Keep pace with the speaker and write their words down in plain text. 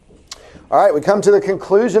All right, we come to the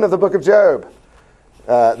conclusion of the book of Job.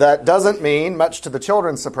 That doesn't mean, much to the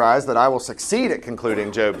children's surprise, that I will succeed at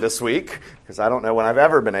concluding Job this week, because I don't know when I've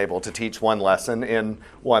ever been able to teach one lesson in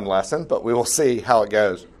one lesson, but we will see how it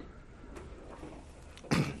goes.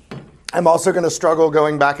 I'm also going to struggle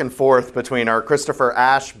going back and forth between our Christopher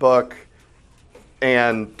Ash book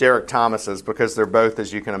and Derek Thomas's, because they're both,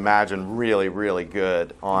 as you can imagine, really, really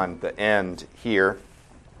good on the end here.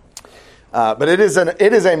 But it is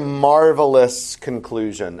a marvelous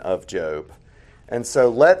conclusion of Job. And so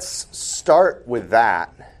let's start with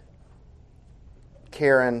that.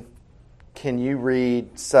 Karen, can you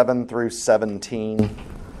read 7 through 17?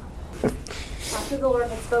 After the Lord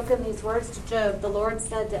had spoken these words to Job, the Lord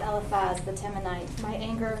said to Eliphaz the Temanite, "My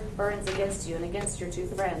anger burns against you and against your two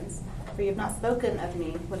friends, for you have not spoken of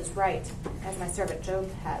me what is right, as my servant Job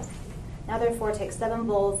has. Now therefore take 7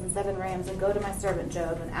 bulls and 7 rams and go to my servant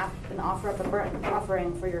Job and offer up a burnt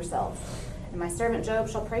offering for yourselves. And my servant Job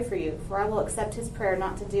shall pray for you, for I will accept his prayer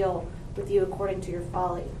not to deal with you according to your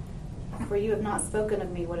folly. For you have not spoken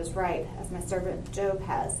of me what is right, as my servant Job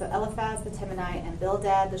has." So Eliphaz the Temanite and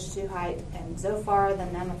Bildad the Shuhite and Zophar the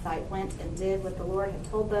Naamathite went and did what the Lord had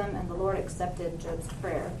told them, and the Lord accepted Job's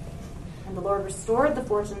prayer. And the Lord restored the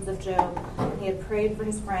fortunes of Job, and he had prayed for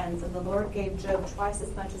his friends, and the Lord gave Job twice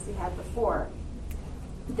as much as he had before.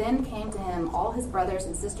 Then came to him all his brothers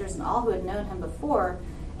and sisters and all who had known him before,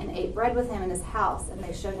 and ate bread with him in his house, and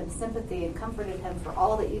they showed him sympathy and comforted him for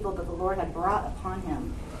all the evil that the Lord had brought upon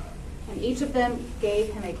him. And each of them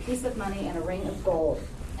gave him a piece of money and a ring of gold.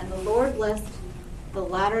 And the Lord blessed the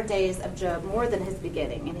latter days of Job more than his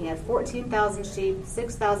beginning. And he had 14,000 sheep,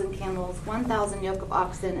 6,000 camels, 1,000 yoke of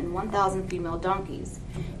oxen, and 1,000 female donkeys.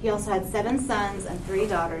 He also had 7 sons and 3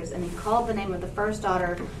 daughters, and he called the name of the first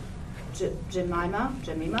daughter Jemima,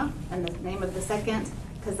 and the name of the second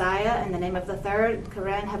Keziah, and the name of the third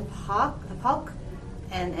Karen Hapok.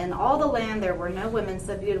 And in all the land there were no women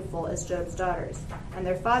so beautiful as Job's daughters. And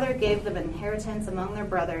their father gave them an inheritance among their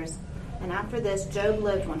brothers. And after this Job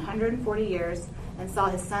lived 140 years, and saw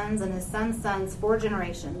his sons and his sons' sons 4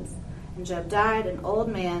 generations. And Job died an old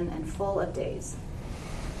man and full of days.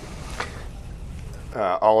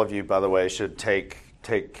 All of you, by the way, should take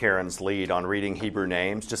Karen's lead on reading Hebrew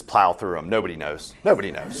names. Just plow through them. Nobody knows.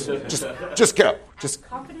 Just go.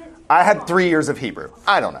 I had 3 years of Hebrew.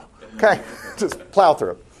 I don't know. Okay, just plow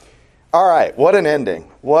through. All right, what an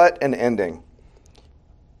ending. What an ending.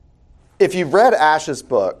 If you've read Ash's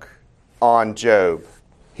book on Job,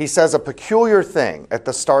 he says a peculiar thing at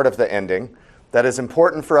the start of the ending that is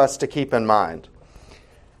important for us to keep in mind.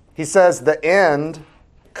 He says the end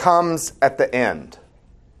comes at the end.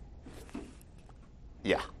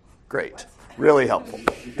 Yeah, great. Really helpful.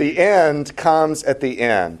 The end comes at the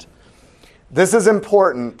end. This is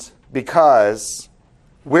important because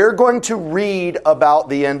we're going to read about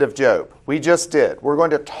the end of Job. We just did. We're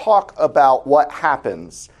going to talk about what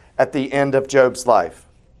happens at the end of Job's life.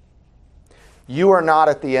 You are not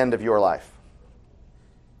at the end of your life.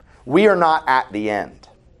 We are not at the end.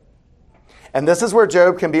 And this is where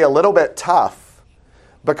Job can be a little bit tough,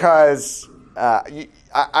 because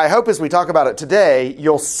I hope as we talk about it today,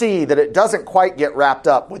 you'll see that it doesn't quite get wrapped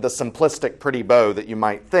up with a simplistic, pretty bow that you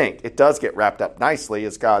might think. It does get wrapped up nicely,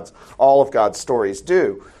 as all of God's stories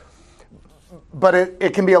do. But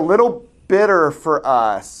it can be a little bitter for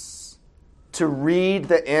us to read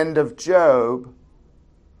the end of Job,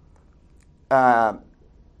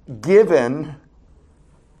 given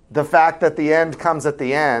the fact that the end comes at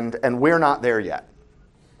the end and we're not there yet.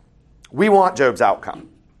 We want Job's outcome.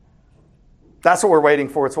 That's what we're waiting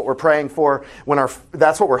for. It's what we're praying for.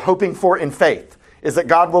 That's what we're hoping for in faith, is that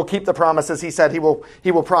God will keep the promises he said he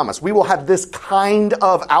will promise. We will have this kind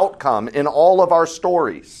of outcome in all of our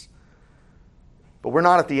stories. But we're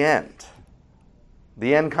not at the end.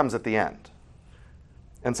 The end comes at the end.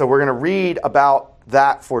 And so we're going to read about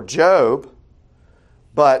that for Job,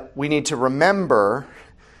 but we need to remember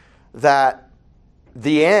that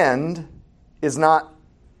the end is not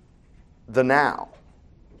the now.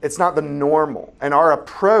 It's not the normal. And our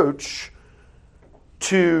approach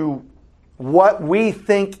to what we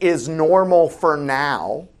think is normal for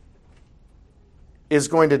now is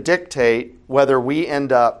going to dictate whether we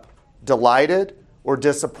end up delighted or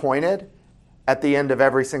disappointed at the end of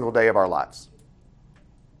every single day of our lives.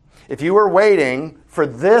 If you were waiting for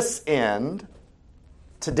this end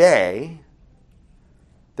today,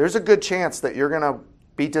 there's a good chance that you're going to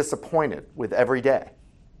be disappointed with every day.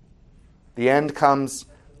 The end comes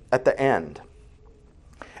at the end.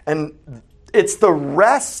 And it's the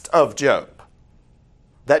rest of Job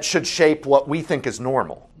that should shape what we think is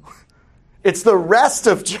normal. It's the rest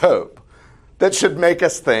of Job that should make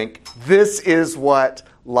us think This is what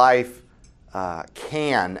life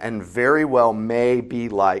can and very well may be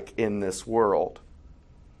like in this world.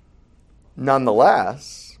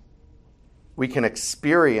 Nonetheless, we can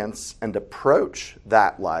experience and approach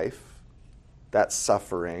that life, that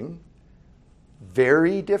suffering,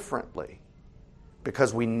 very differently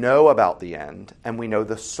because we know about the end and we know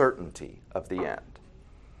the certainty of the end.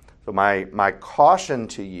 So my caution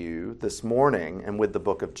to you this morning and with the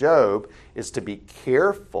book of Job is to be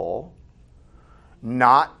careful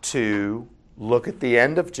not to look at the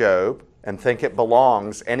end of Job and think it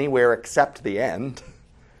belongs anywhere except the end,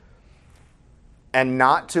 and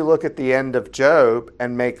not to look at the end of Job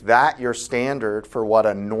and make that your standard for what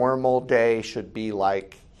a normal day should be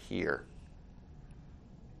like here.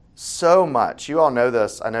 So much. You all know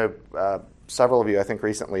this. I know several of you, I think,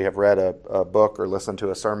 recently have read a book or listened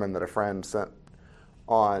to a sermon that a friend sent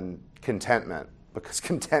on contentment, because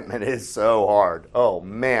contentment is so hard. Oh,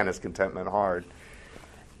 man, is contentment hard.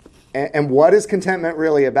 And what is contentment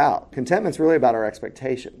really about? Contentment's really about our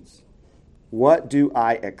expectations. What do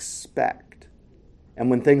I expect? And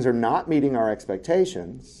when things are not meeting our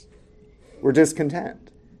expectations, we're discontent.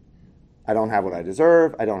 I don't have what I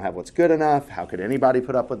deserve. I don't have what's good enough. How could anybody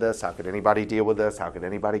put up with this? How could anybody deal with this? How could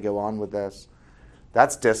anybody go on with this?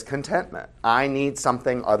 That's discontentment. I need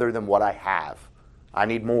something other than what I have. I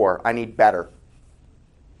need more. I need better.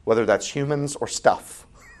 Whether that's humans or stuff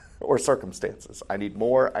or circumstances. I need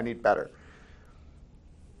more. I need better.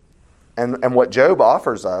 And what Job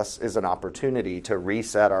offers us is an opportunity to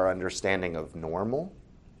reset our understanding of normal.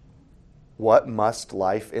 What must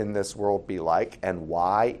life in this world be like, and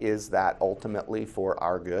why is that ultimately for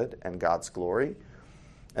our good and God's glory?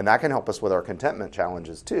 And that can help us with our contentment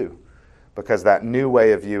challenges too, because that new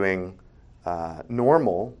way of viewing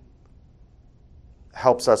normal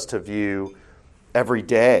helps us to view every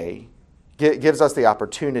day, gives us the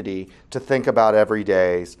opportunity to think about every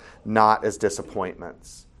days not as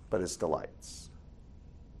disappointments, but as delights.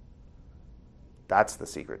 That's the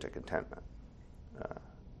secret to contentment.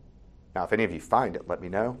 Now, if any of you find it, let me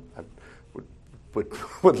know. I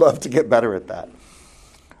would love to get better at that.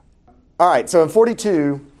 All right, so in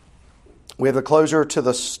 42, we have the closure to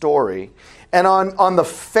the story. And on the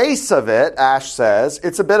face of it, Ash says,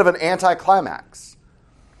 it's a bit of an anticlimax.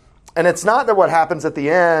 And it's not that what happens at the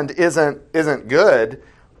end isn't good.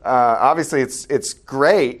 Obviously, it's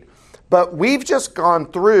great. But we've just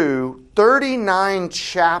gone through 39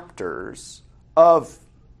 chapters of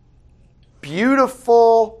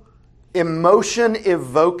beautiful,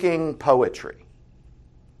 emotion-evoking poetry.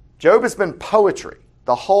 Job has been poetry,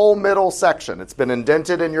 the whole middle section. It's been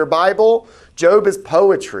indented in your Bible. Job is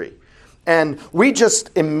poetry. And we just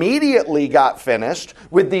immediately got finished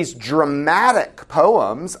with these dramatic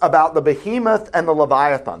poems about the behemoth and the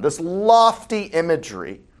Leviathan, this lofty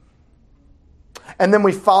imagery. And then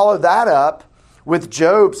we follow that up with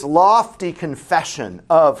Job's lofty confession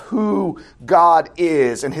of who God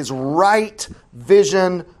is and his right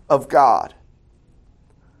vision of God.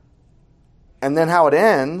 And then how it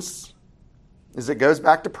ends is it goes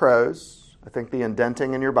back to prose. I think the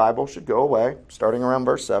indenting in your Bible should go away, starting around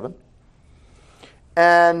verse 7.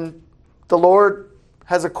 And the Lord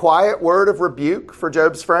has a quiet word of rebuke for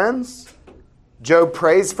Job's friends. Job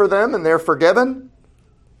prays for them and they're forgiven.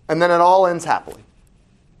 And then it all ends happily.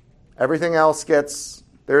 Everything else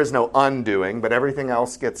there is no undoing, but everything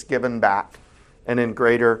else gets given back and in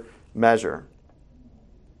greater measure.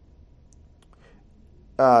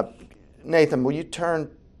 Nathan, will you turn,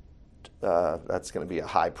 that's going to be a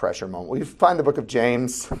high pressure moment. Will you find the book of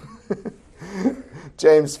James?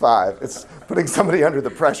 James 5. It's putting somebody under the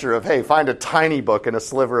pressure of, hey, find a tiny book in a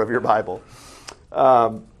sliver of your Bible.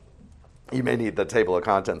 You may need the table of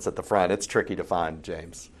contents at the front. It's tricky to find,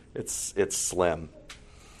 James. It's slim.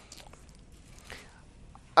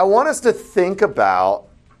 I want us to think about,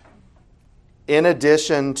 in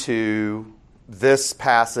addition to this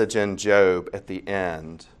passage in Job at the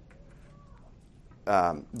end,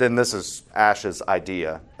 then this is Ash's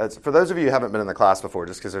idea. For those of you who haven't been in the class before,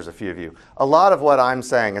 just because there's a few of you, a lot of what I'm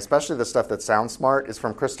saying, especially the stuff that sounds smart, is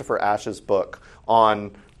from Christopher Ash's book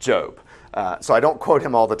on Job. So I don't quote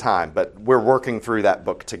him all the time, but we're working through that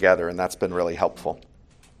book together, and that's been really helpful.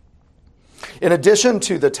 In addition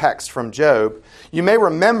to the text from Job, you may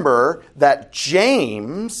remember that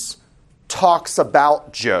James talks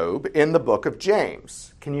about Job in the book of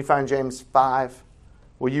James. Can you find James 5?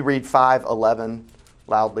 Will you read 5:11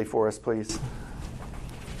 loudly for us, please?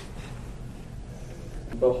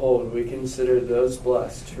 Behold, we consider those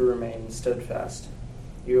blessed who remain steadfast.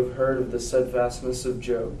 You have heard of the steadfastness of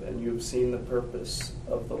Job, and you have seen the purpose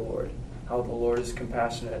of the Lord, how the Lord is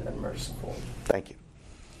compassionate and merciful. Thank you.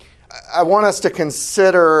 I want us to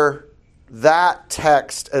consider that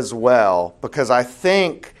text as well, because I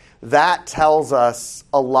think that tells us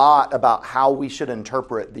a lot about how we should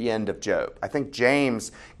interpret the end of Job. I think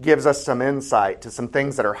James gives us some insight to some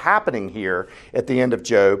things that are happening here at the end of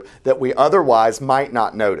Job that we otherwise might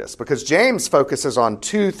not notice, because James focuses on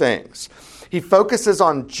two things. He focuses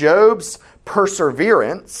on Job's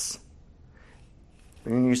perseverance,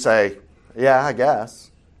 and you say, yeah, I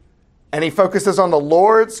guess. And he focuses on the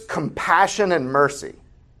Lord's compassion and mercy.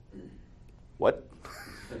 What?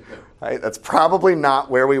 Right? That's probably not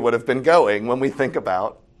where we would have been going when we think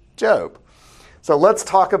about Job. So let's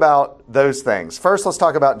talk about those things. First, let's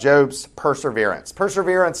talk about Job's perseverance.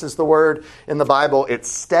 Perseverance is the word in the Bible.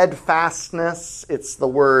 It's steadfastness. It's the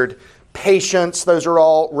word patience. Those are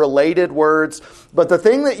all related words. But the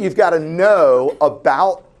thing that you've got to know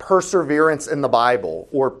about perseverance in the Bible,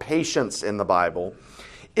 or patience in the Bible,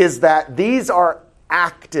 is that these are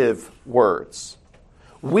active words.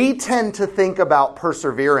 We tend to think about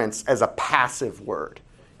perseverance as a passive word.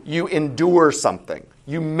 You endure something.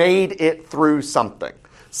 You made it through something.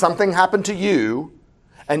 Something happened to you,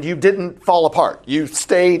 and you didn't fall apart. You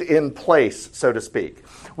stayed in place, so to speak.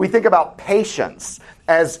 We think about patience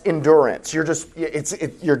as endurance.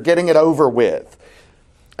 You're getting it over with.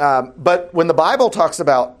 But when the Bible talks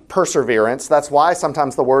about perseverance, that's why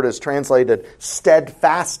sometimes the word is translated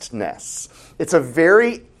steadfastness. It's a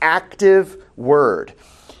very active word.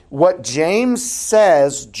 What James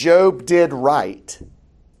says Job did right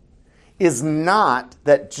is not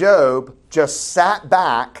that Job just sat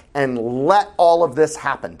back and let all of this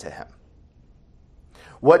happen to him.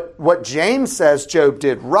 What James says Job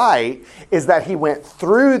did right is that he went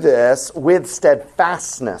through this with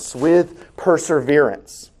steadfastness, with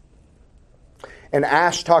perseverance. And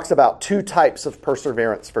Ash talks about two types of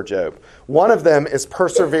perseverance for Job. One of them is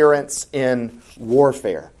perseverance in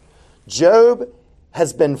warfare. Job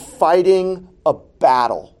has been fighting a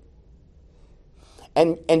battle.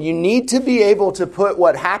 And you need to be able to put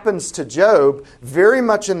what happens to Job very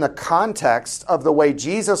much in the context of the way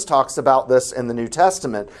Jesus talks about this in the New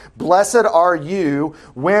Testament. Blessed are you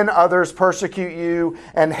when others persecute you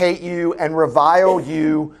and hate you and revile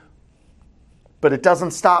you. But it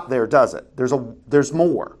doesn't stop there, does it? There's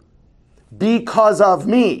more. Because of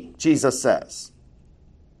me, Jesus says.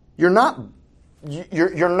 You're not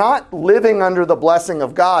living under the blessing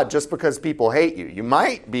of God just because people hate you. You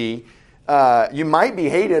might be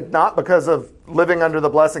hated not because of living under the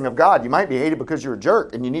blessing of God. You might be hated because you're a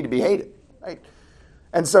jerk and you need to be hated, right?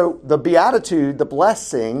 And so the beatitude, the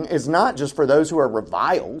blessing, is not just for those who are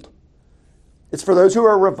reviled. It's for those who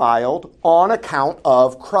are reviled on account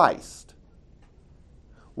of Christ.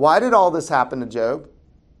 Why did all this happen to Job?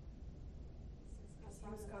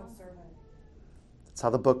 That's how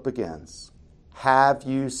the book begins. Have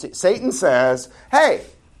you seen? Satan says, hey,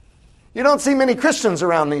 you don't see many Christians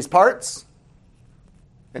around these parts.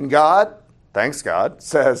 And God, thanks God,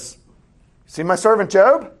 says, see my servant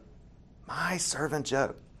Job? My servant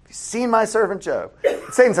Job. Have you seen my servant Job? And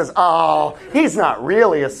Satan says, oh, he's not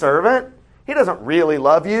really a servant. He doesn't really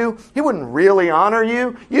love you. He wouldn't really honor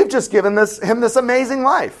you. You've just given him this amazing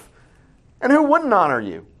life. And who wouldn't honor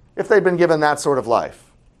you if they'd been given that sort of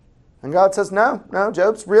life? And God says, no,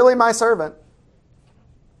 Job's really my servant.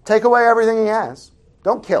 Take away everything he has.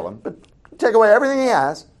 Don't kill him, but take away everything he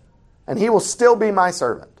has, and he will still be my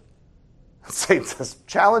servant. Satan says,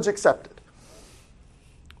 challenge accepted.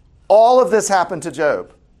 All of this happened to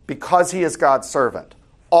Job because he is God's servant.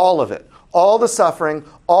 All of it. All the suffering,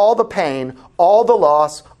 all the pain, all the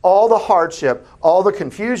loss, all the hardship, all the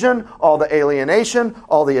confusion, all the alienation,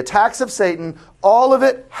 all the attacks of Satan, all of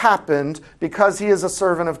it happened because he is a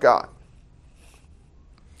servant of God.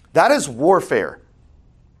 That is warfare.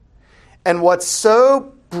 And what's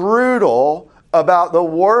so brutal about the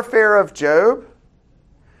warfare of Job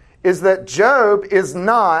is that Job is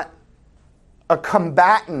not a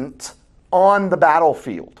combatant on the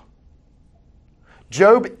battlefield.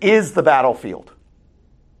 Job is the battlefield.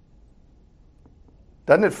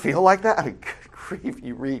 Doesn't it feel like that? I mean, if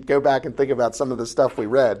you go back and think about some of the stuff we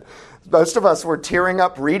read. Most of us were tearing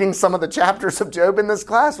up reading some of the chapters of Job in this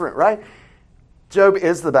classroom, right? Job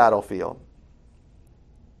is the battlefield.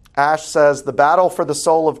 Ash says, the battle for the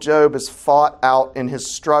soul of Job is fought out in his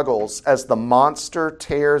struggles as the monster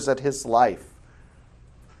tears at his life.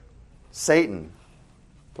 Satan,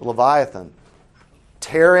 the Leviathan,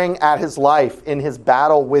 tearing at his life in his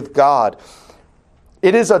battle with God.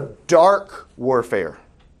 It is a dark warfare.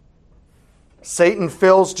 Satan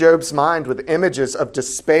fills Job's mind with images of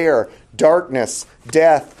despair, darkness,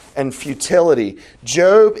 death, and futility.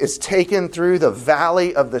 Job is taken through the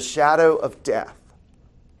valley of the shadow of death.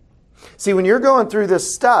 See, when you're going through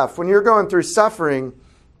this stuff, when you're going through suffering,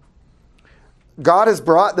 God has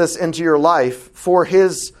brought this into your life for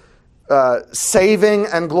His saving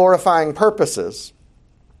and glorifying purposes.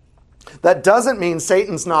 That doesn't mean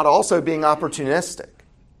Satan's not also being opportunistic.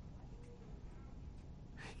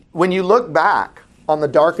 When you look back on the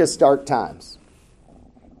darkest dark times,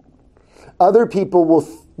 other people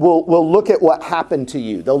will look at what happened to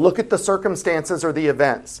you. They'll look at the circumstances or the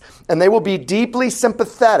events, and they will be deeply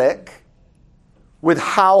sympathetic with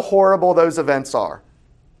how horrible those events are.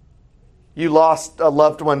 You lost a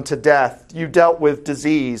loved one to death. You dealt with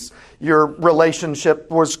disease. Your relationship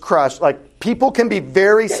was crushed. Like, people can be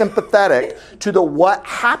very sympathetic to the what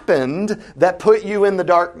happened that put you in the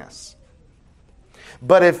darkness.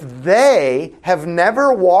 But if they have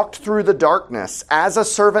never walked through the darkness as a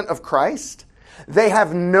servant of Christ, they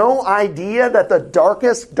have no idea that the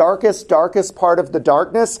darkest part of the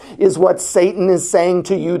darkness is what Satan is saying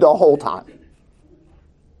to you the whole time.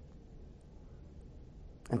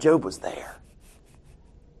 And Job was there.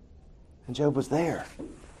 And Job was there.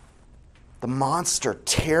 The monster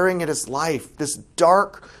tearing at his life, this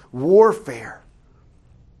dark warfare.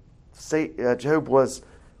 Job was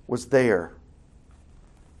there.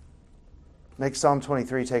 Makes Psalm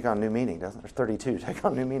 23 take on new meaning, doesn't it? Or 32 take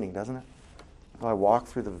on new meaning, doesn't it? Though I walk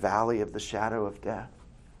through the valley of the shadow of death.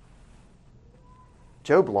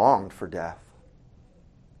 Job longed for death.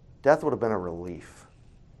 Death would have been a relief.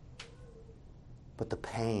 But the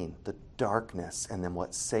pain, the darkness, and then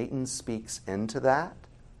what Satan speaks into that,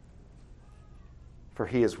 for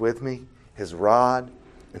He is with me, His rod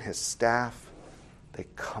and His staff, they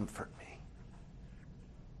comfort me.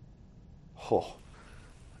 Oh,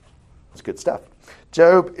 it's good stuff.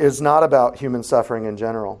 Job is not about human suffering in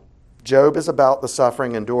general. Job is about the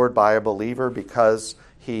suffering endured by a believer because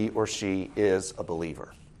he or she is a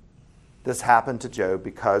believer. This happened to Job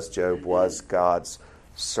because Job was God's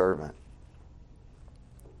servant.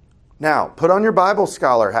 Now, put on your Bible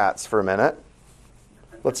scholar hats for a minute.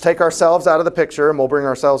 Let's take ourselves out of the picture, and we'll bring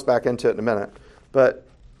ourselves back into it in a minute. But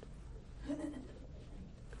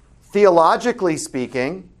theologically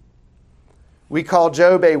speaking, we call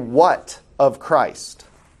Job a what of Christ?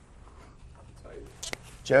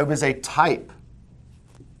 Job is a type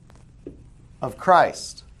of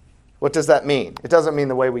Christ. What does that mean? It doesn't mean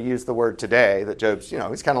the way we use the word today, that Job's,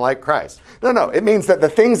 he's kind of like Christ. No. It means that the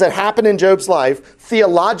things that happen in Job's life,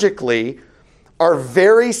 theologically, are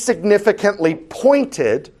very significantly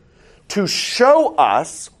pointed to show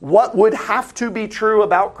us what would have to be true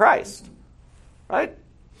about Christ. Right?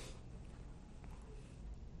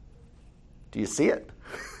 Do you see it?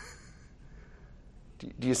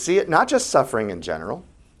 Do you see it? Not just suffering in general.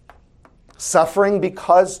 Suffering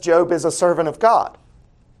because Job is a servant of God.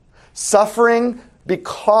 Suffering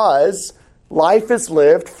because life is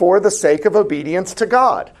lived for the sake of obedience to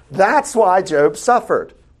God. That's why Job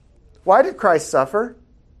suffered. Why did Christ suffer?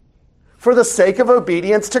 For the sake of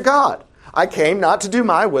obedience to God. I came not to do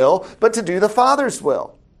my will, but to do the Father's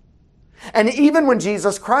will. And even when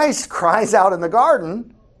Jesus Christ cries out in the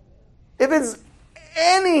garden, if it's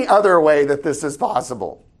any other way that this is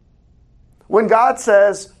possible, when God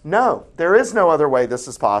says, no, there is no other way this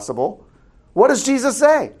is possible, what does Jesus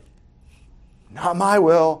say? Not my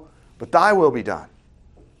will, but thy will be done.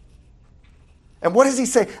 And what does he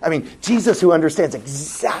say? Jesus, who understands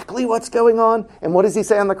exactly what's going on, and what does he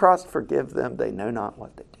say on the cross? Forgive them, they know not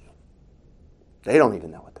what they do. They don't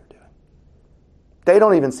even know what they're doing. They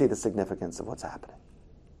don't even see the significance of what's happening.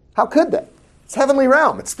 How could they? It's heavenly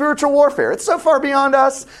realm. It's spiritual warfare. It's so far beyond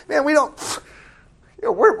us. Man, we don't...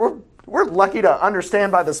 We're lucky to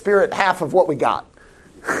understand by the Spirit half of what we got.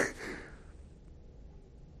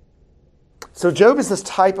 So Job is this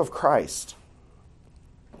type of Christ.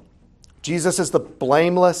 Jesus is the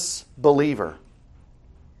blameless believer.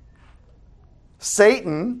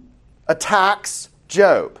 Satan attacks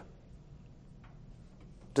Job.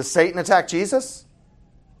 Does Satan attack Jesus?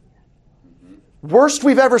 Worst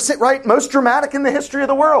we've ever seen, right? Most dramatic in the history of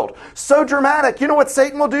the world. So dramatic. You know what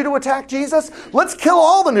Satan will do to attack Jesus? Let's kill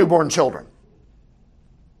all the newborn children.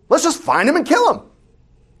 Let's just find him and kill him.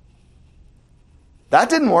 That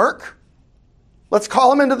didn't work. Let's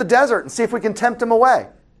call him into the desert and see if we can tempt him away.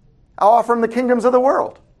 I'll offer him the kingdoms of the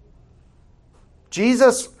world.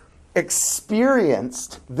 Jesus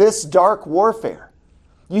experienced this dark warfare.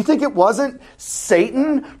 You think it wasn't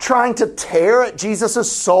Satan trying to tear at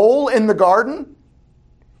Jesus' soul in the garden?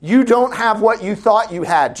 You don't have what you thought you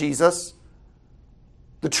had, Jesus.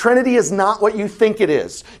 The Trinity is not what you think it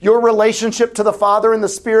is. Your relationship to the Father and the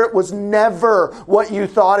Spirit was never what you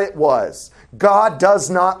thought it was. God does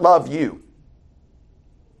not love you.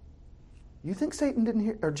 You think Satan didn't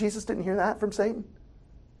hear, or Jesus didn't hear that from Satan?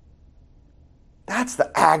 That's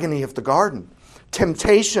the agony of the garden.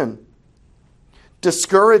 Temptation,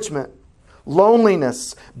 discouragement,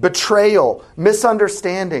 loneliness, betrayal,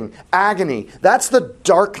 misunderstanding, agony. That's the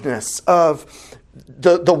darkness of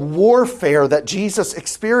the warfare that Jesus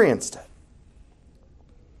experienced.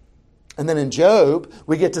 And then in Job,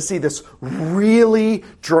 we get to see this really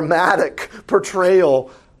dramatic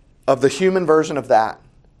portrayal of the human version of that.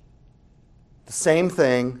 The same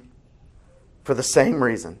thing for the same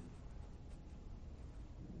reason.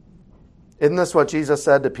 Isn't this what Jesus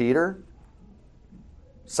said to Peter?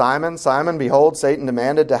 Simon, Simon, behold, Satan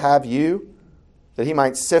demanded to have you, that he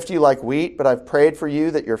might sift you like wheat, but I've prayed for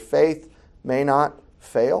you that your faith may not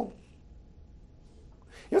fail.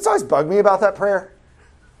 You know what's always bugged me about that prayer?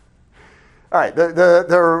 All right,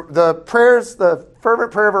 the prayers, the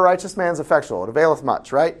fervent prayer of a righteous man is effectual. It availeth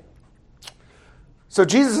much, right? So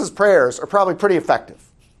Jesus' prayers are probably pretty effective.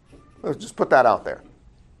 Let's just put that out there.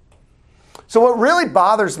 So what really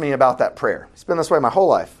bothers me about that prayer, it's been this way my whole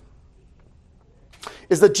life,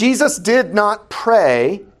 is that Jesus did not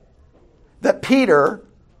pray that Peter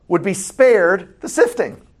would be spared the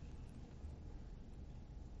sifting.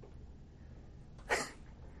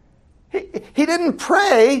 He didn't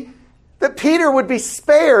pray that Peter would be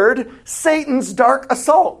spared Satan's dark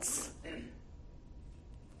assaults.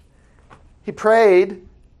 He prayed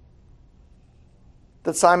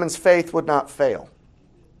that Simon's faith would not fail.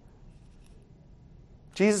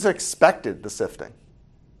 Jesus expected the sifting.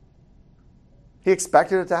 He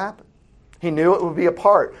expected it to happen. He knew it would be a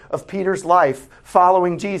part of Peter's life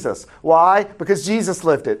following Jesus. Why? Because Jesus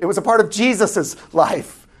lived it. It was a part of Jesus'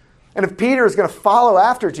 life. And if Peter is going to follow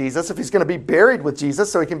after Jesus, if he's going to be buried with Jesus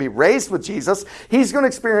so he can be raised with Jesus, he's going to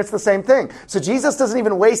experience the same thing. So Jesus doesn't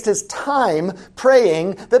even waste his time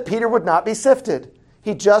praying that Peter would not be sifted.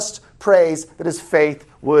 He just prays that his faith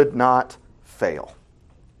would not fail.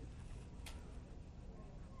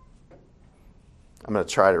 I'm going to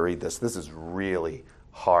try to read this. This is really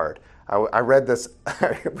hard. I read this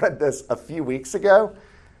a few weeks ago.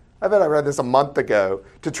 I bet I read this a month ago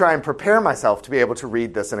to try and prepare myself to be able to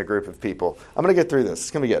read this in a group of people. I'm going to get through this.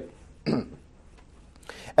 It's going to be good.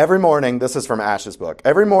 Every morning, this is from Ash's book,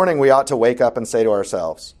 every morning we ought to wake up and say to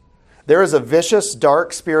ourselves, there is a vicious,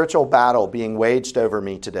 dark spiritual battle being waged over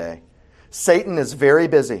me today. Satan is very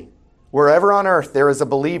busy. Wherever on earth there is a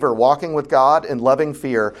believer walking with God in loving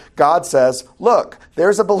fear, God says, look,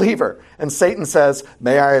 there's a believer. And Satan says,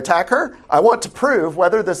 may I attack her? I want to prove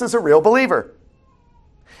whether this is a real believer.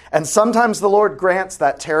 And sometimes the Lord grants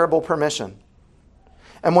that terrible permission.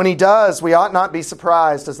 And when he does, we ought not be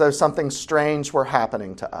surprised as though something strange were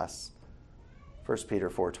happening to us. 1 Peter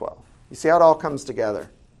 4:12. You see how it all comes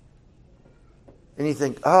together? And you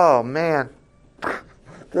think, oh man,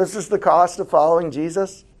 this is the cost of following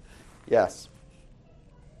Jesus? Yes.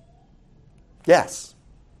 Yes.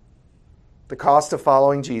 The cost of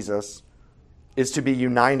following Jesus is to be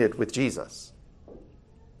united with Jesus.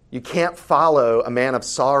 You can't follow a man of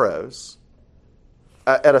sorrows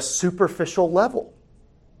at a superficial level.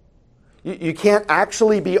 You can't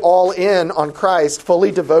actually be all in on Christ,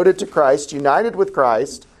 fully devoted to Christ, united with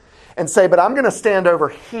Christ, and say, but I'm going to stand over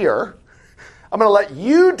here. I'm going to let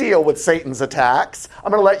you deal with Satan's attacks.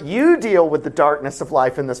 I'm going to let you deal with the darkness of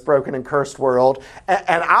life in this broken and cursed world,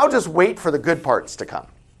 and I'll just wait for the good parts to come.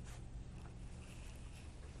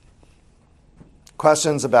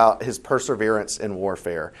 Questions about his perseverance in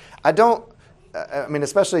warfare. I mean,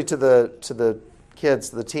 especially to the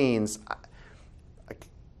kids, the teens,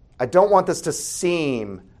 I don't want this to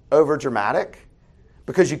seem overdramatic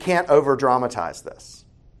because you can't overdramatize this.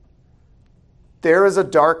 There is a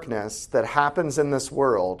darkness that happens in this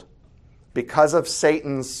world because of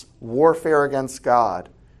Satan's warfare against God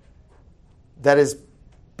that is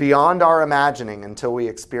beyond our imagining until we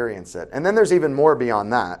experience it. And then there's even more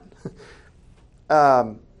beyond that.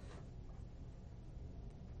 And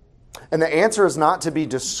the answer is not to be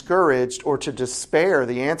discouraged or to despair.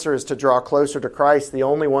 The answer is to draw closer to Christ, the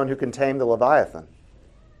only one who can tame the Leviathan.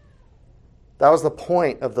 That was the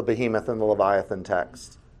point of the behemoth in the Leviathan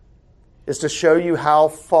text, is to show you how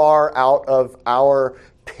far out of our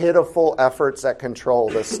pitiful efforts at control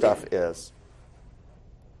this stuff is.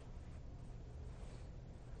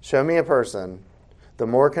 Show me a person, the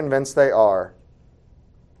more convinced they are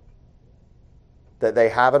that they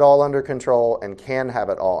have it all under control and can have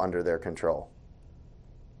it all under their control.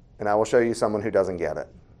 And I will show you someone who doesn't get it.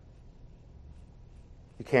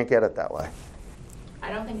 You can't get it that way.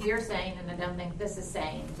 I don't think you're saying, and I don't think this is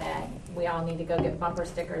saying, that we all need to go get bumper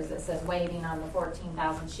stickers that says waiting on the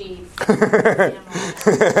 14,000 sheep,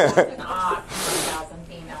 14,000 ox, 1,000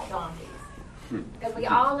 female donkeys. We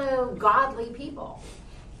all know godly people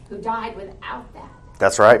who died without that.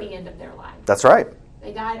 That's right. At the end of their life. That's right.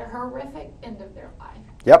 They died a horrific end of their life.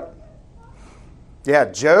 Yep. Yeah,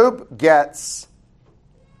 Job gets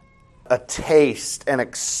a taste, an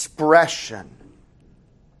expression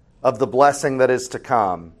of the blessing that is to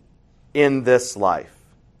come in this life.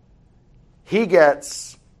 He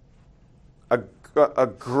gets a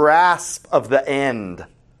grasp of the end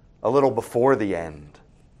a little before the end.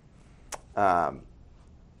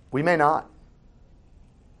 We may not.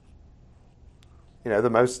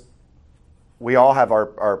 We all have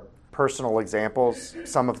our personal examples.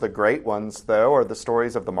 Some of the great ones, though, are the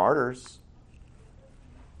stories of the martyrs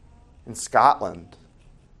in Scotland.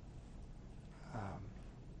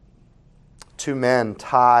 Two men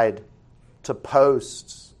tied to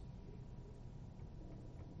posts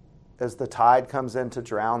as the tide comes in to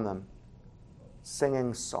drown them,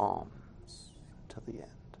 singing psalms to the end.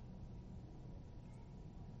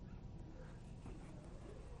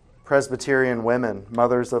 Presbyterian women,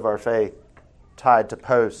 mothers of our faith, tied to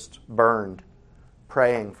posts, burned,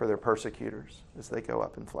 praying for their persecutors as they go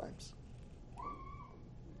up in flames.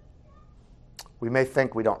 We may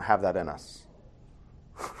think we don't have that in us.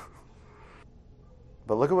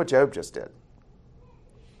 But look at what Job just did.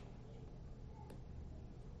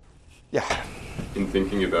 Yeah. In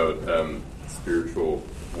thinking about spiritual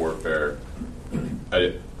warfare,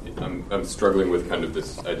 I'm struggling with kind of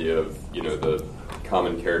this idea of, the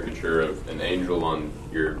common caricature of an angel on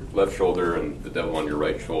your left shoulder and the devil on your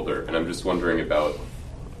right shoulder. And I'm just wondering about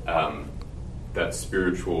that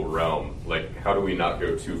spiritual realm. Like, how do we not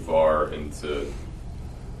go too far into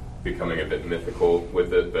becoming a bit mythical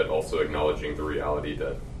with it, but also acknowledging the reality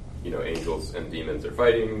that, angels and demons are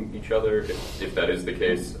fighting each other, if that is the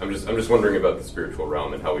case? I'm just wondering about the spiritual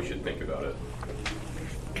realm and how we should think about it.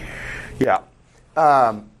 Yeah.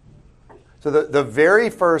 So the very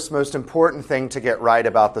first most important thing to get right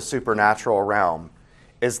about the supernatural realm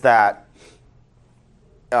is that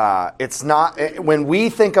it's not, when we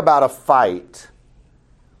think about a fight,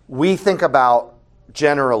 we think about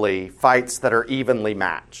generally fights that are evenly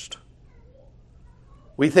matched.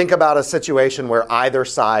 We think about a situation where either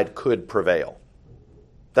side could prevail.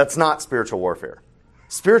 That's not spiritual warfare.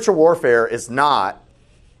 Spiritual warfare is not,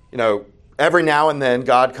 every now and then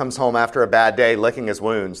God comes home after a bad day licking his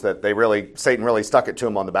wounds that Satan really stuck it to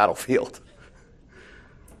him on the battlefield.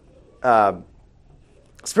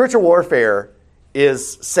 Spiritual warfare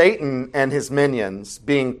is Satan and his minions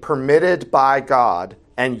being permitted by God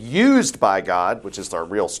and used by God, which is our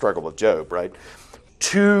real struggle with Job, right?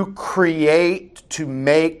 To create, to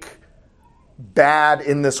make bad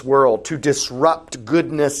in this world, to disrupt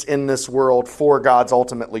goodness in this world for God's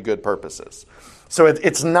ultimately good purposes. So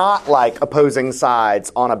it's not like opposing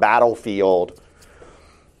sides on a battlefield.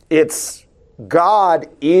 It's God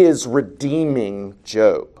is redeeming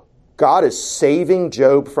Job. God is saving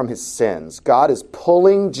Job from his sins. God is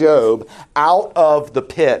pulling Job out of the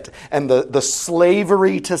pit and the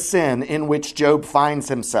slavery to sin in which Job finds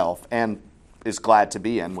himself and is glad to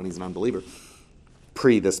be in when he's an unbeliever,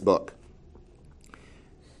 pre this book.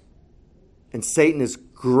 And Satan is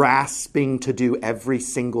grasping to do every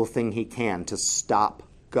single thing he can to stop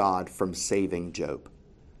God from saving Job.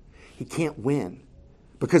 He can't win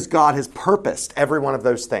because God has purposed every one of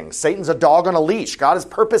those things. Satan's a dog on a leash. God has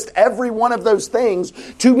purposed every one of those things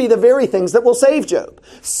to be the very things that will save Job.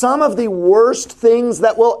 Some of the worst things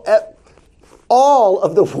that will... All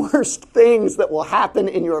of the worst things that will happen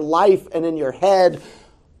in your life and in your head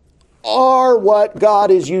are what God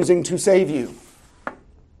is using to save you.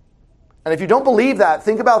 And if you don't believe that,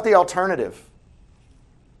 think about the alternative.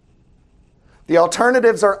 The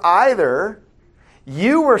alternatives are either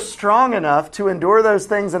you were strong enough to endure those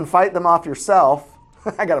things and fight them off yourself.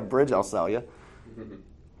 I got a bridge I'll sell you.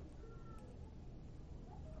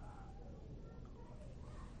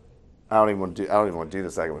 I don't even want to do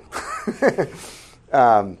the second one.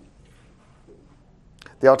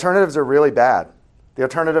 The alternatives are really bad. The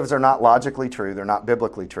alternatives are not logically true. They're not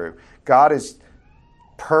biblically true. God has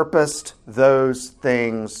purposed those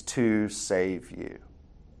things to save you.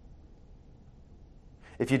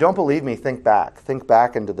 If you don't believe me, think back. Think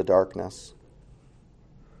back into the darkness.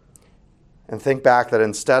 And think back that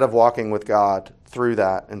instead of walking with God through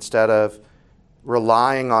that, instead of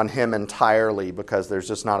relying on him entirely because there's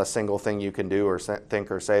just not a single thing you can do or think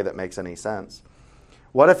or say that makes any sense.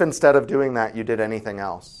 What if instead of doing that you did anything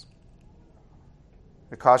else?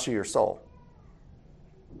 It costs you your soul.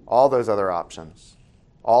 All those other options,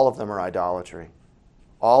 all of them are idolatry.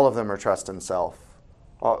 All of them are trust in self.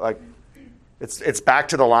 It's back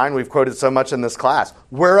to the line we've quoted so much in this class.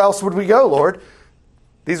 Where else would we go, Lord?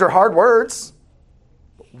 These are hard words.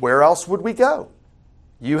 where else would we go?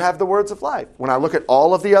 You have the words of life. When I look at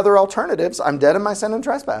all of the other alternatives, I'm dead in my sin and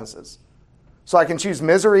trespasses. So I can choose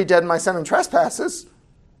misery, dead in my sin and trespasses,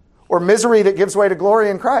 or misery that gives way to glory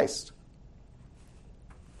in Christ.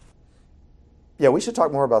 Yeah, we should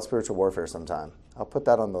talk more about spiritual warfare sometime. I'll put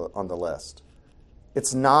that on the list.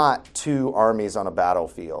 It's not two armies on a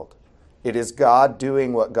battlefield. It is God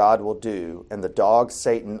doing what God will do, and the dog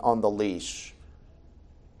Satan on the leash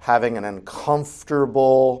having an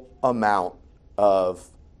uncomfortable amount of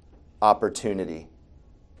opportunity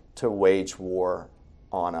to wage war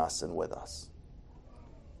on us and with us.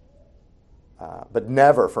 But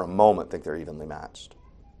never for a moment think they're evenly matched.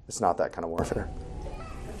 It's not that kind of warfare.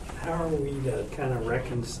 How are we to kind of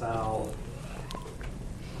reconcile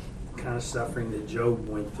the kind of suffering that Job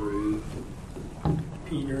went through?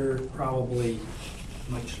 Peter probably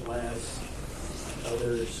much less.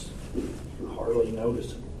 Others hardly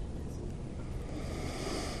notice it.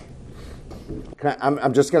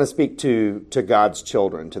 I'm just going to speak to God's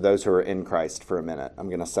children, to those who are in Christ for a minute. I'm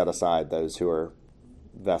going to set aside those who are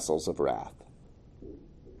vessels of wrath.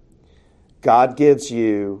 God gives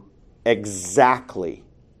you exactly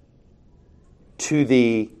to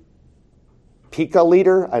the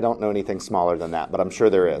picoliter. I don't know anything smaller than that, but I'm sure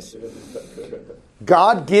there is.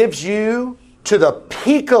 God gives you to the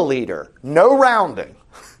picoliter, no rounding,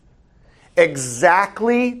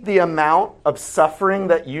 exactly the amount of suffering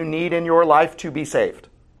that you need in your life to be saved.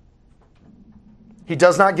 He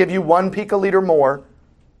does not give you 1 picoliter more.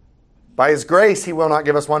 By His grace, He will not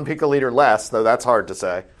give us 1 picoliter less, though that's hard to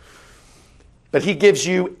say. But He gives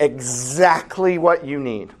you exactly what you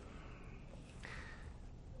need.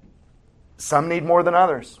 Some need more than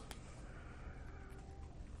others.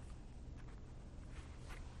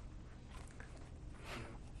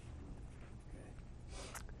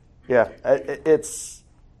 Yeah, it's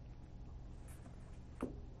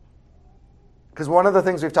because one of the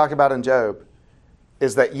things we've talked about in Job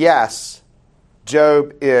is that, yes,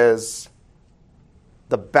 Job is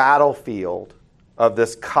the battlefield of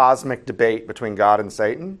this cosmic debate between God and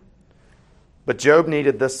Satan, but Job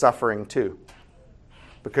needed this suffering too,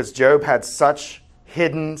 because Job had such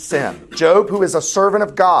hidden sin. Job, who is a servant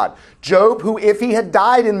of God, Job, who if he had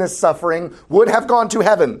died in this suffering would have gone to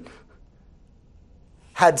heaven,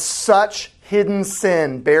 had such hidden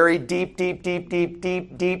sin buried deep, deep, deep, deep,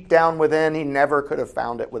 deep, deep down within. He never could have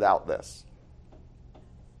found it without this.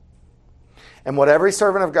 And what every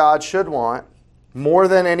servant of God should want, more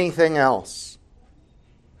than anything else,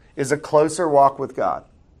 is a closer walk with God.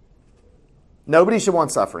 Nobody should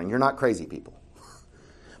want suffering. You're not crazy people.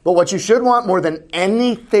 But what you should want more than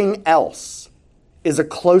anything else is a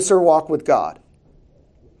closer walk with God.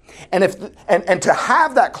 And to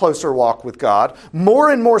have that closer walk with God,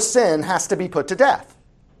 more and more sin has to be put to death.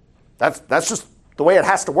 That's just the way it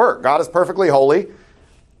has to work. God is perfectly holy.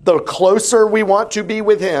 The closer we want to be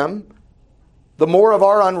with Him, the more of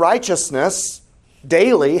our unrighteousness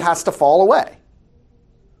daily has to fall away.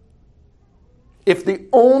 If the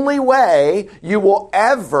only way you will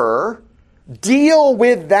ever deal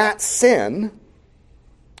with that sin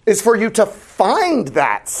is for you to find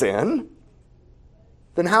that sin,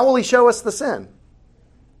 then how will He show us the sin?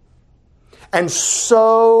 And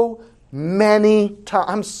so many times,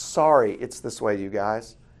 I'm sorry it's this way, you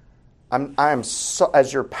guys. I am so,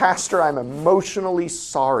 as your pastor, I'm emotionally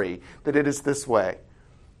sorry that it is this way.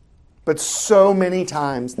 But so many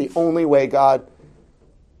times, the only way God,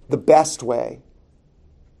 the best way,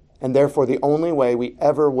 and therefore the only way we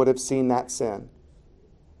ever would have seen that sin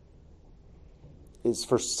is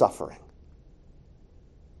for suffering,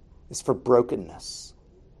 is for brokenness.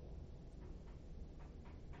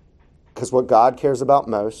 Because what God cares about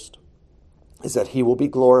most is that He will be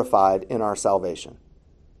glorified in our salvation.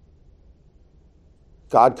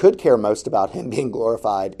 God could care most about Him being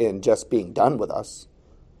glorified in just being done with us,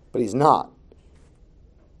 but He's not.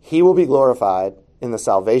 He will be glorified in the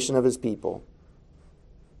salvation of His people.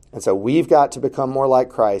 And so we've got to become more like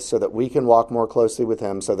Christ so that we can walk more closely with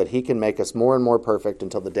Him, so that He can make us more and more perfect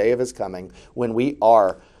until the day of His coming, when we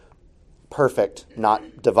are perfect,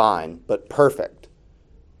 not divine, but perfect.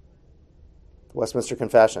 The Westminster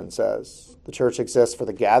Confession says the church exists for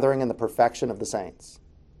the gathering and the perfection of the saints.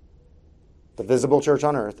 The visible church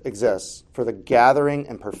on earth exists for the gathering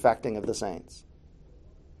and perfecting of the saints.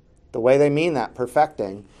 The way they mean that,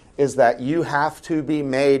 perfecting, is that you have to be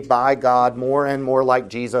made by God more and more like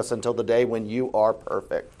Jesus until the day when you are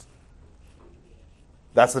perfect.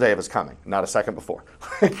 That's the day of His coming, not a second before.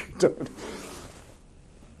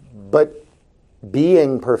 But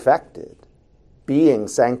being perfected, being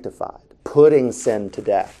sanctified, putting sin to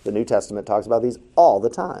death. The New Testament talks about these all the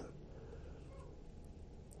time.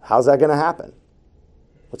 How's that going to happen?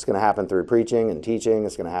 It's going to happen through preaching and teaching.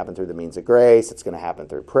 It's going to happen through the means of grace. It's going to happen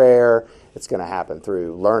through prayer. It's going to happen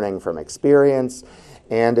through learning from experience.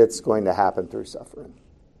 And it's going to happen through suffering.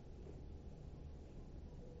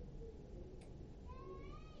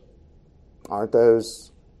 Aren't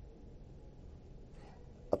those,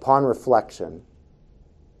 upon reflection,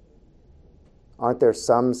 aren't there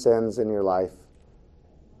some sins in your life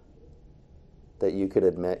that you could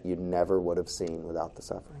admit you never would have seen without the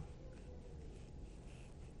suffering?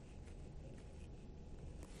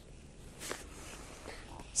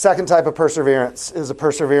 Second type of perseverance is a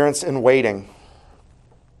perseverance in waiting.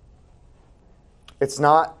 It's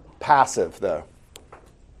not passive, though.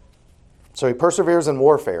 So he perseveres in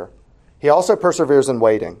warfare. He also perseveres in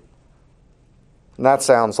waiting. And that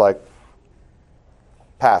sounds like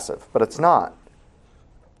passive, but it's not.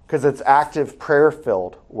 Because it's active,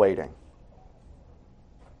 prayer-filled waiting.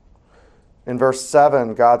 In verse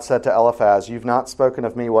 7, God said to Eliphaz, "You've not spoken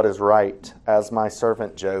of me what is right, as my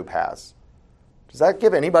servant Job has." Does that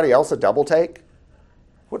give anybody else a double take?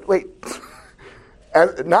 Wait.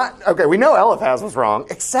 Okay, we know Eliphaz was wrong,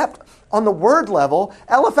 except on the word level,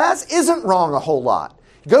 Eliphaz isn't wrong a whole lot.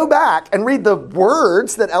 Go back and read the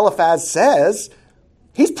words that Eliphaz says.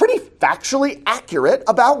 He's pretty factually accurate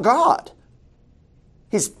about God.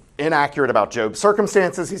 He's inaccurate about Job's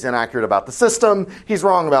circumstances. He's inaccurate about the system. He's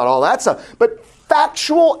wrong about all that stuff. But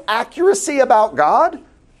factual accuracy about God,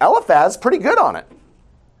 Eliphaz pretty good on it.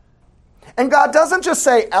 And God doesn't just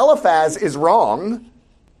say Eliphaz is wrong.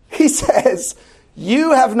 He says,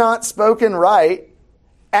 "You have not spoken right,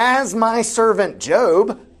 as my servant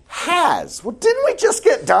Job has." Well, didn't we just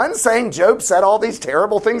get done saying Job said all these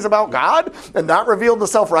terrible things about God, and that revealed the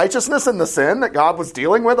self-righteousness and the sin that God was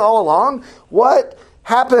dealing with all along? What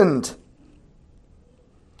happened?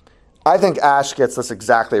 I think Ash gets this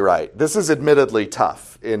exactly right. This is admittedly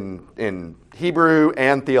tough in Hebrew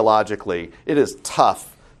and theologically. It is tough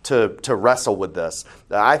to wrestle with this.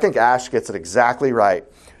 I think Ash gets it exactly right.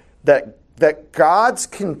 That God's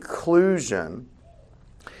conclusion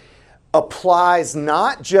applies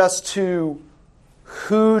not just to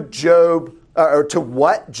who Job, or to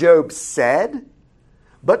what Job said,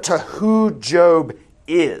 but to who Job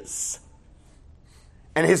is.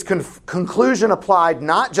 And his conclusion applied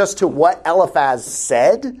not just to what Eliphaz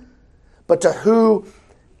said, but to who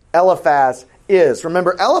Eliphaz is.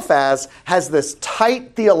 Remember, Eliphaz has this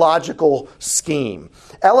tight theological scheme.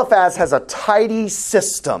 Eliphaz has a tidy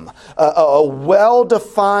system, a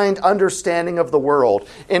well-defined understanding of the world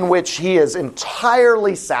in which he is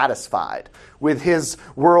entirely satisfied with his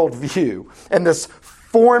worldview and this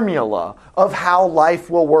formula of how life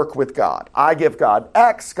will work with God. I give God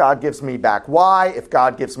X, God gives me back Y. If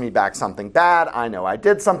God gives me back something bad, I know I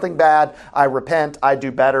did something bad. I repent, I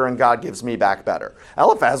do better, and God gives me back better.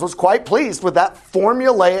 Eliphaz was quite pleased with that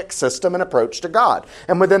formulaic system and approach to God.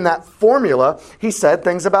 And within that formula, he said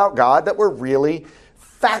things about God that were really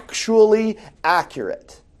factually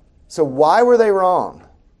accurate. So why were they wrong?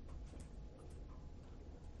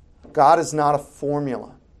 God is not a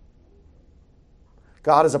formula.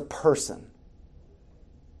 God is a person.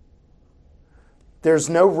 There's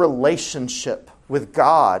no relationship with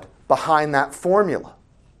God behind that formula.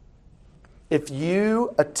 If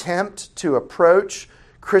you attempt to approach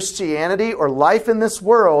Christianity or life in this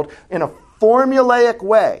world in a formulaic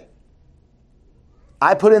way,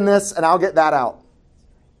 I put in this and I'll get that out.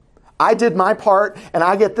 I did my part and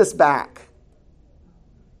I get this back.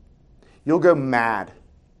 You'll go mad.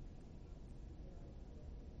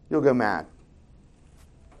 You'll go mad.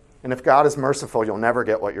 And if God is merciful, you'll never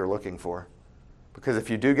get what you're looking for. Because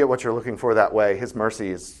if you do get what you're looking for that way, His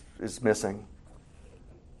mercy is missing.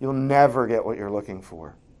 You'll never get what you're looking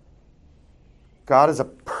for. God is a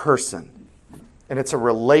person. And it's a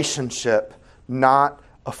relationship, not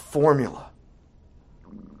a formula.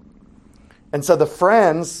 And so the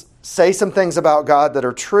friends say some things about God that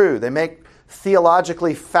are true. They make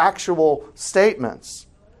theologically factual statements.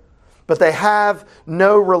 But they have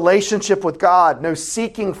no relationship with God, no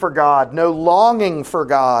seeking for God, no longing for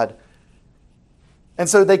God. And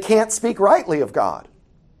so they can't speak rightly of God.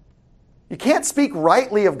 You can't speak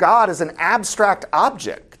rightly of God as an abstract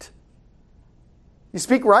object. You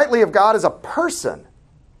speak rightly of God as a person.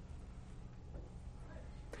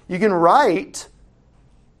 You can write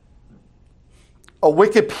a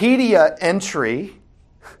Wikipedia entry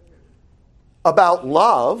about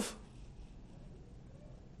love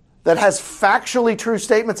that has factually true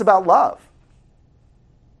statements about love.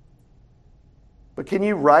 But can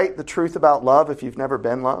you write the truth about love if you've never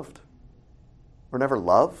been loved or never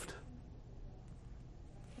loved?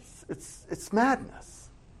 It's madness.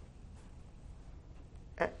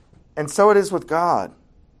 And so it is with God.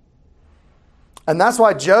 And that's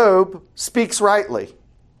why Job speaks rightly.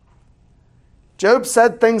 Job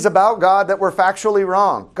said things about God that were factually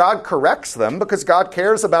wrong. God corrects them because God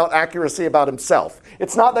cares about accuracy about himself.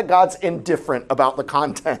 It's not that God's indifferent about the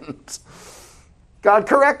content. God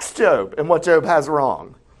corrects Job in what Job has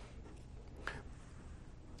wrong.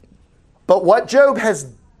 But what Job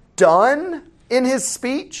has done in his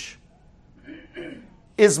speech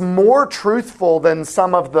is more truthful than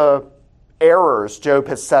some of the errors Job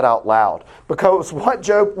has said out loud. Because what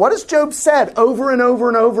has Job said over and over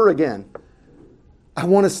and over again? I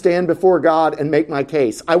want to stand before God and make my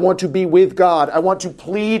case. I want to be with God. I want to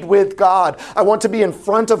plead with God. I want to be in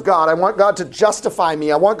front of God. I want God to justify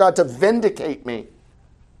me. I want God to vindicate me.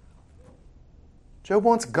 Job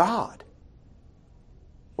wants God.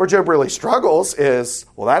 Where Job really struggles is,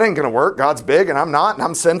 well, that ain't going to work. God's big and I'm not, and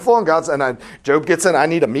I'm sinful, and Job gets in, I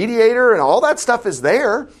need a mediator, and all that stuff is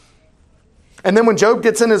there. And then when Job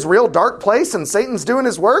gets in his real dark place and Satan's doing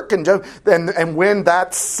his work, and when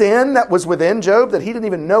that sin that was within Job that he didn't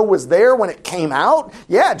even know was there, when it came out,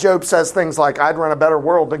 yeah, Job says things like, I'd run a better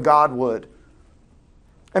world than God would.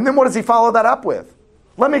 And then what does he follow that up with?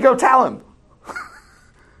 Let me go tell him.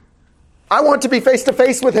 I want to be face to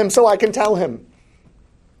face with him so I can tell him.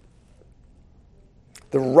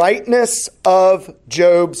 The rightness of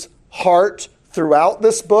Job's heart throughout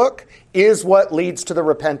this book is what leads to the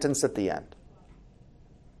repentance at the end.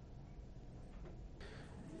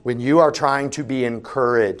 When you are trying to be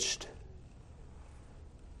encouraged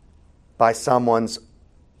by someone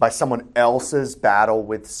else's battle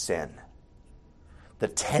with sin, the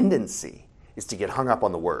tendency is to get hung up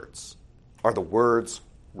on the words. Are the words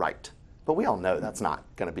right? But we all know that's not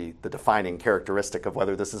going to be the defining characteristic of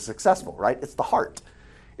whether this is successful, right? It's the heart.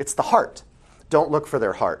 It's the heart. Don't look for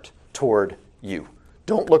their heart toward you.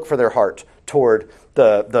 Don't look for their heart toward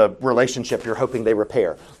the relationship you're hoping they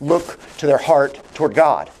repair. Look to their heart toward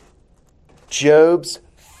God. Job's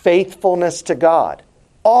faithfulness to God.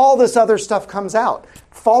 All this other stuff comes out.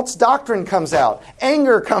 False doctrine comes out.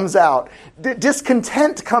 Anger comes out.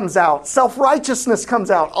 Discontent comes out. Self-righteousness comes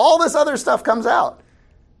out. All this other stuff comes out.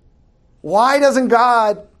 Why doesn't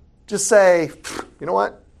God just say, you know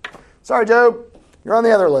what? Sorry, Job, you're on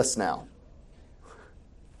the other list now.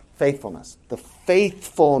 Faithfulness. The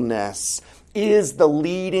faithfulness is the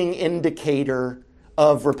leading indicator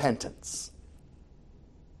of repentance.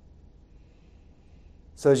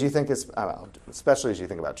 So as you think, especially as you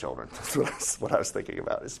think about children, that's what I was thinking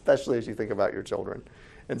about, especially as you think about your children,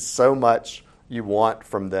 and so much you want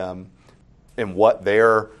from them and what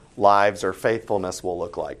their lives or faithfulness will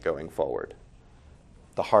look like going forward.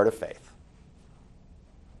 The heart of faith.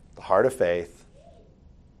 The heart of faith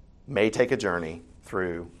may take a journey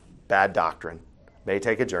through bad doctrine, may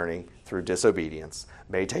take a journey through disobedience,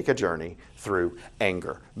 may take a journey through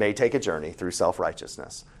anger, may take a journey through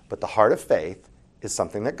self-righteousness. But the heart of faith is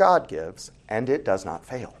something that God gives, and it does not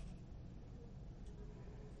fail.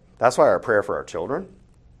 That's why our prayer for our children,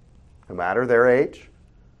 no matter their age,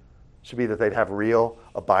 should be that they'd have real,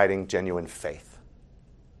 abiding, genuine faith.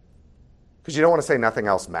 Because you don't want to say nothing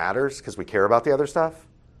else matters because we care about the other stuff.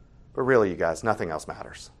 But really, you guys, nothing else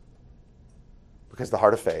matters. Because the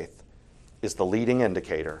heart of faith is the leading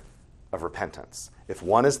indicator of repentance. If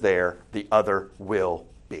one is there, the other will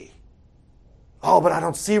be. Oh, but I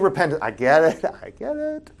don't see repentance. I get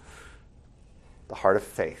it. The heart of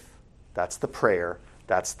faith. That's the prayer.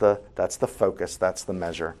 That's the focus. That's the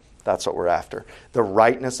measure. That's what we're after. The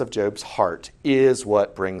rightness of Job's heart is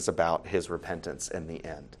what brings about his repentance in the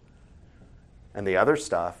end. And the other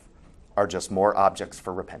stuff are just more objects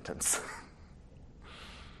for repentance.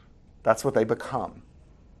 That's what they become.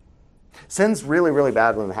 Sin's really, really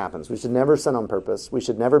bad when it happens. We should never sin on purpose. We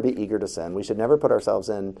should never be eager to sin. We should never put ourselves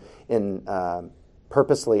in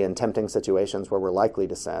purposely in tempting situations where we're likely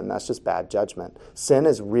to sin. That's just bad judgment. Sin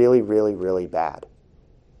is really, really, really bad.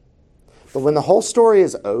 But when the whole story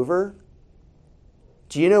is over,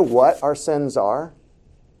 do you know what our sins are?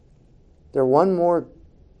 They're one more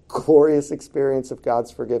glorious experience of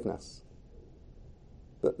God's forgiveness.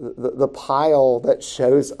 The pile that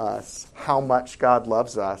shows us how much God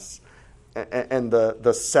loves us and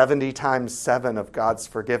the 70 times 7 of God's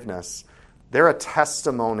forgiveness, they're a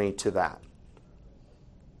testimony to that.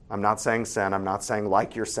 I'm not saying sin. I'm not saying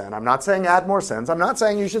like your sin. I'm not saying add more sins. I'm not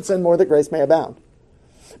saying you should sin more that grace may abound.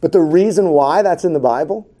 But the reason why that's in the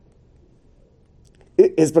Bible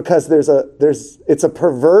is because it's a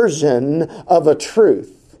perversion of a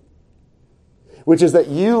truth, which is that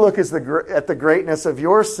you look at the greatness of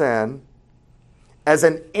your sin as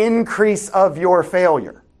an increase of your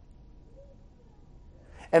failure.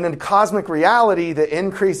 And in cosmic reality, the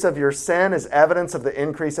increase of your sin is evidence of the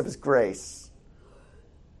increase of his grace.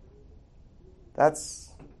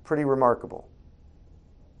 That's pretty remarkable.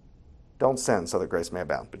 Don't sin so that grace may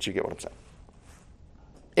abound, but you get what I'm saying.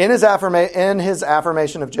 In his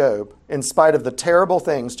affirmation of Job, in spite of the terrible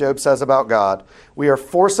things Job says about God, we are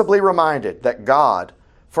forcibly reminded that God,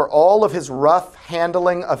 for all of his rough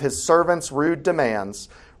handling of his servants' rude demands,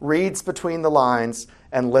 reads between the lines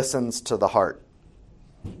and listens to the heart.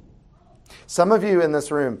 Some of you in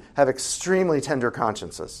this room have extremely tender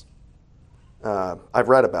consciences. I've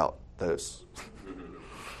read about those.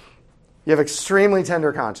 You have extremely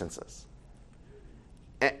tender consciences.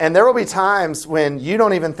 And there will be times when you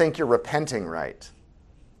don't even think you're repenting right.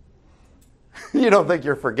 You don't think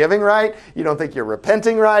you're forgiving right. You don't think you're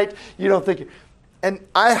repenting right. You don't think... And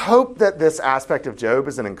I hope that this aspect of Job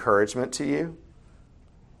is an encouragement to you.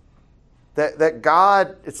 That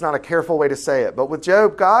God, it's not a careful way to say it, but with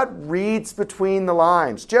Job, God reads between the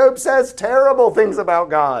lines. Job says terrible things about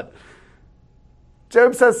God.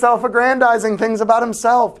 Job says self-aggrandizing things about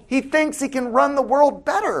himself. He thinks he can run the world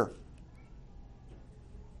better.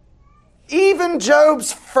 Even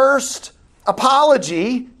Job's first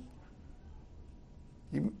apology,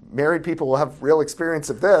 you married people will have real experience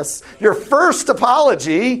of this, your first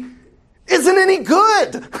apology isn't any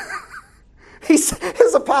good. His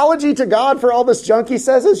apology to God for all this junk he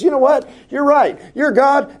says is, you know what? You're right. You're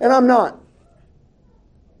God and I'm not.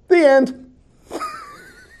 The end.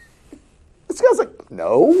 This guy's like,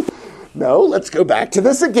 no, let's go back to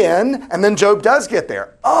this again. And then Job does get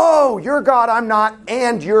there. Oh, you're God, I'm not,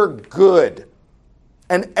 and you're good.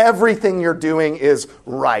 And everything you're doing is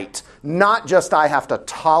right. Not just I have to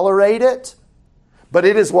tolerate it, but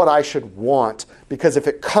it is what I should want. Because if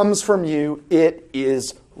it comes from you, it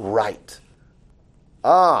is right.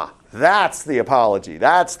 Ah, that's the apology.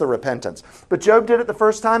 That's the repentance. But Job did it the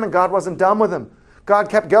first time and God wasn't done with him. God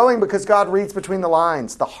kept going because God reads between the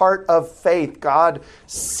lines. The heart of faith, God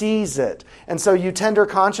sees it. And so you tender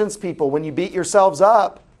conscience people, when you beat yourselves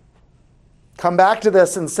up, come back to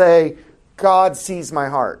this and say, God sees my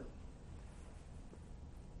heart.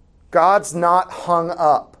 God's not hung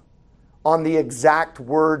up on the exact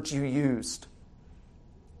words you used.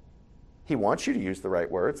 He wants you to use the right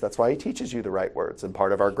words. That's why he teaches you the right words. And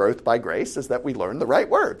part of our growth by grace is that we learn the right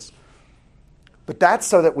words. But that's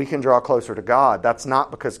so that we can draw closer to God. That's not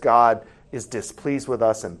because God is displeased with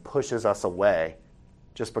us and pushes us away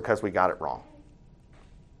just because we got it wrong.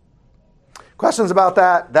 Questions about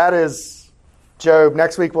that? That is Job.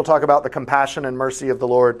 Next week we'll talk about the compassion and mercy of the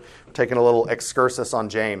Lord. We're taking a little excursus on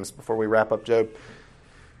James before we wrap up Job.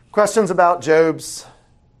 Questions about Job's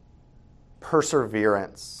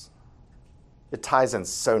perseverance. It ties in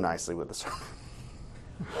so nicely with the sermon.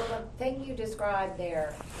 Well, the thing you described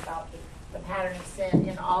there about the pattern of sin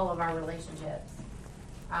in all of our relationships.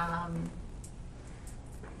 The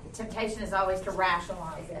temptation is always to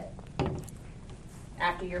rationalize it.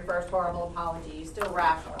 After your first horrible apology, you still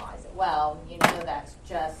rationalize it. Well, you know that's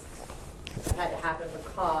just had to happen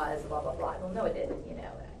because blah, blah, blah. Well, no, it didn't, you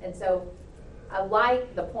know. And so I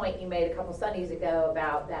like the point you made a couple Sundays ago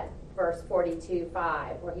about that verse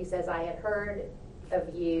 42:5, where he says, I had heard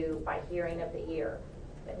of you by hearing of the ear.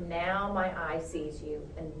 But now my eye sees you,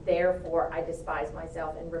 and therefore I despise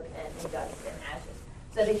myself and repent in dust and ashes.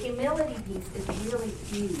 So the humility piece is really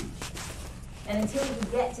huge. And until you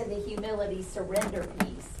get to the humility surrender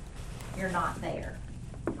piece, you're not there.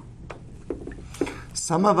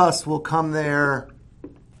 Some of us will come there.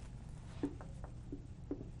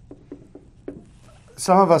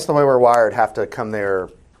 Some of us, the way we're wired, have to come there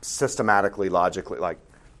systematically, logically. Like,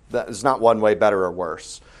 there's not one way better or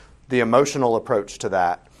worse. The emotional approach to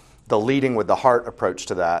that, the leading with the heart approach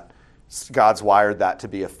to that, God's wired that to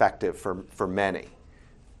be effective for many.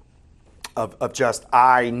 Of just,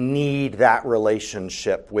 I need that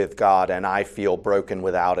relationship with God and I feel broken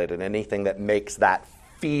without it. And anything that makes that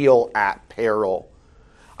feel at peril,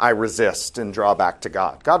 I resist and draw back to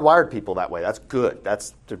God. God wired people that way. That's good.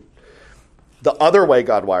 That's the other way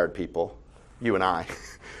God wired people, you and I,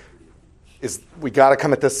 is we got to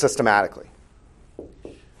come at this systematically.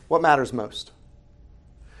 What matters most?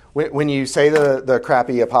 When you say the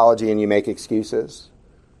crappy apology and you make excuses,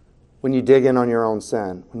 when you dig in on your own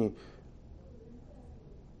sin,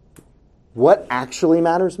 what actually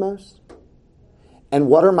matters most? And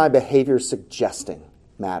what are my behaviors suggesting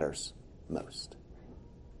matters most?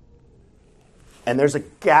 And there's a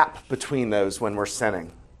gap between those when we're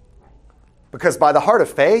sinning. Because by the heart of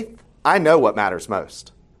faith, I know what matters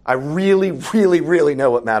most. I really, really, really know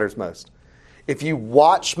what matters most. If you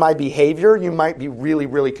watch my behavior, you might be really,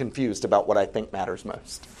 really confused about what I think matters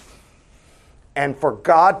most. And for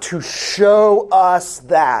God to show us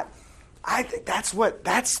that, I think that's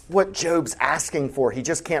what Job's asking for. He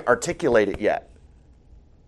just can't articulate it yet.